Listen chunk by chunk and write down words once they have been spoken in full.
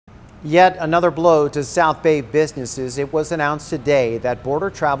Yet another blow to South Bay businesses. It was announced today that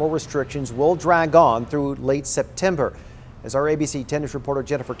border travel restrictions will drag on through late September. As our ABC 10 News reporter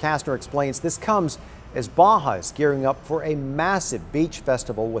Jennifer Kastner explains, this comes as Baja is gearing up for a massive beach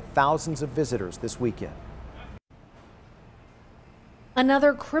festival with thousands of visitors this weekend.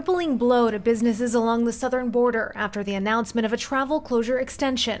 Another crippling blow to businesses along the southern border after the announcement of a travel closure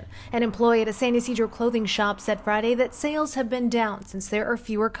extension. An employee at a San Ysidro clothing shop said Friday that sales have been down since there are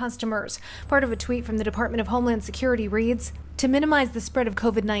fewer customers. Part of a tweet from the Department of Homeland Security reads, "To minimize the spread of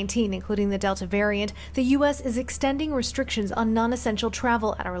COVID-19, including the Delta variant, the U.S. is extending restrictions on non-essential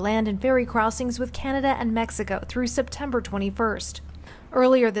travel at our land and ferry crossings with Canada and Mexico through September 21st.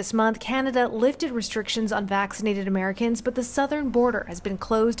 Earlier this month, Canada lifted restrictions on vaccinated Americans, but the southern border has been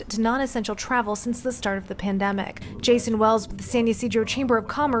closed to non-essential travel since the start of the pandemic. Jason Wells with the San Ysidro Chamber of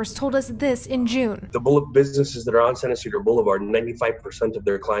Commerce told us this in June. The businesses that are on San Ysidro Boulevard, 95% of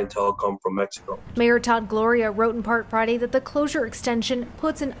their clientele come from Mexico. Mayor Todd Gloria wrote in part Friday that the closure extension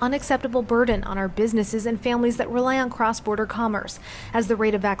puts an unacceptable burden on our businesses and families that rely on cross-border commerce. As the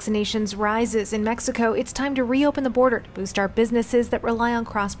rate of vaccinations rises in Mexico, it's time to reopen the border to boost our businesses that rely on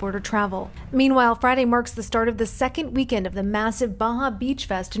cross-border travel. Meanwhile, Friday marks the start of the second weekend of the massive Baja Beach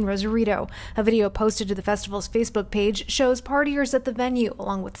Fest in Rosarito. A video posted to the festival's Facebook page shows partiers at the venue,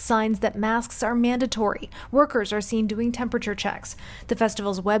 along with signs that masks are mandatory. Workers are seen doing temperature checks. The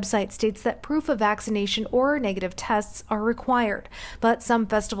festival's website states that proof of vaccination or negative tests are required. But some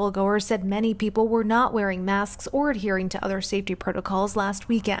festival goers said many people were not wearing masks or adhering to other safety protocols last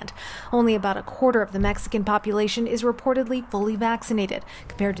weekend. Only about a quarter of the Mexican population is reportedly fully vaccinated,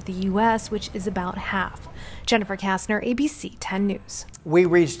 compared to the U.S., which is about half. Jennifer Kastner, ABC 10 News. We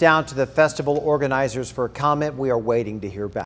reached out to the festival organizers for comment. We are waiting to hear back.